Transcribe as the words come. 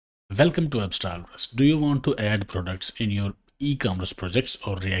Welcome to AppStarGress. Do you want to add products in your e-commerce projects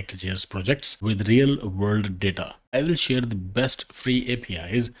or React.js projects with real-world data? I will share the best free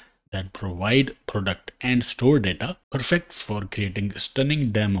APIs that provide product and store data, perfect for creating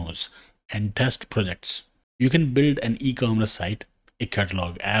stunning demos and test projects. You can build an e-commerce site, a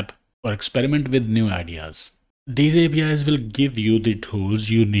catalog app, or experiment with new ideas. These APIs will give you the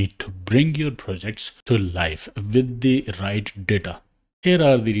tools you need to bring your projects to life with the right data. Here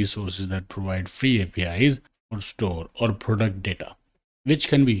are the resources that provide free APIs for store or product data, which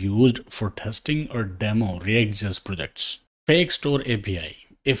can be used for testing or demo React.js projects. Fake Store API,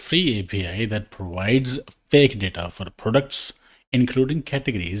 a free API that provides fake data for products, including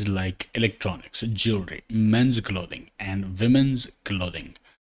categories like electronics, jewelry, men's clothing, and women's clothing.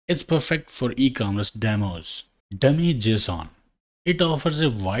 It's perfect for e-commerce demos. Dummy JSON. It offers a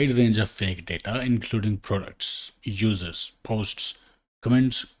wide range of fake data, including products, users, posts,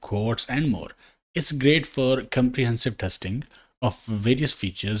 comments, quotes, and more. It's great for comprehensive testing of various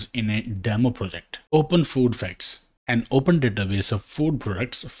features in a demo project. Open Food Facts, an open database of food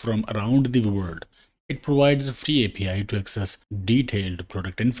products from around the world. It provides a free API to access detailed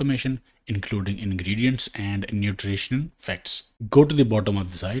product information, including ingredients and nutrition facts. Go to the bottom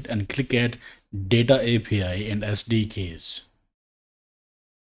of the site and click at Data API and SDKs.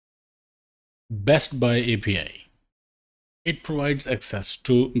 BestBuy API. It provides access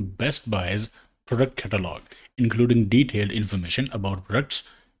to Best Buy's product catalog, including detailed information about products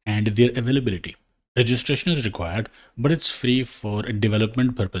and their availability. Registration is required, but it's free for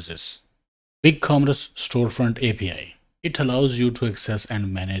development purposes. BigCommerce Storefront API. It allows you to access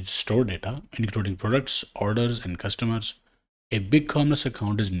and manage store data, including products, orders, and customers. A BigCommerce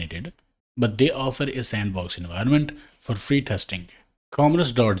account is needed, but they offer a sandbox environment for free testing.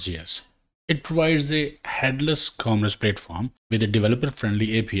 Commerce.js. It provides a headless commerce platform with a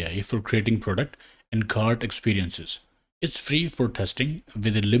developer-friendly API for creating product and cart experiences. It's free for testing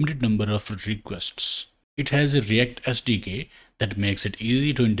with a limited number of requests. It has a React SDK that makes it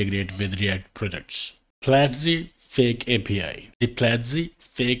easy to integrate with React projects. Platzi Fake API. The Platzi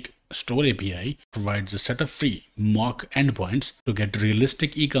Fake Store API provides a set of free mock endpoints to get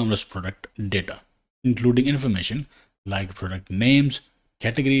realistic e-commerce product data, including information like product names,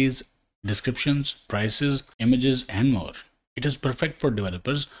 categories, descriptions, prices, images, and more. It is perfect for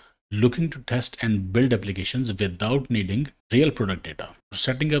developers looking to test and build applications without needing real product data or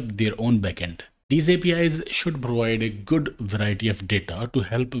setting up their own backend. These APIs should provide a good variety of data to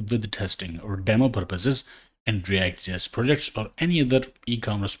help with testing or demo purposes in React.js projects or any other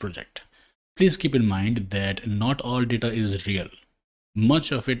e-commerce project. Please keep in mind that not all data is real.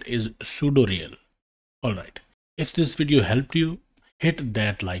 Much of it is pseudo-real. Alright, if this video helped you, hit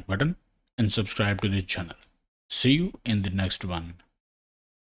that like button and subscribe to the channel. See you in the next one.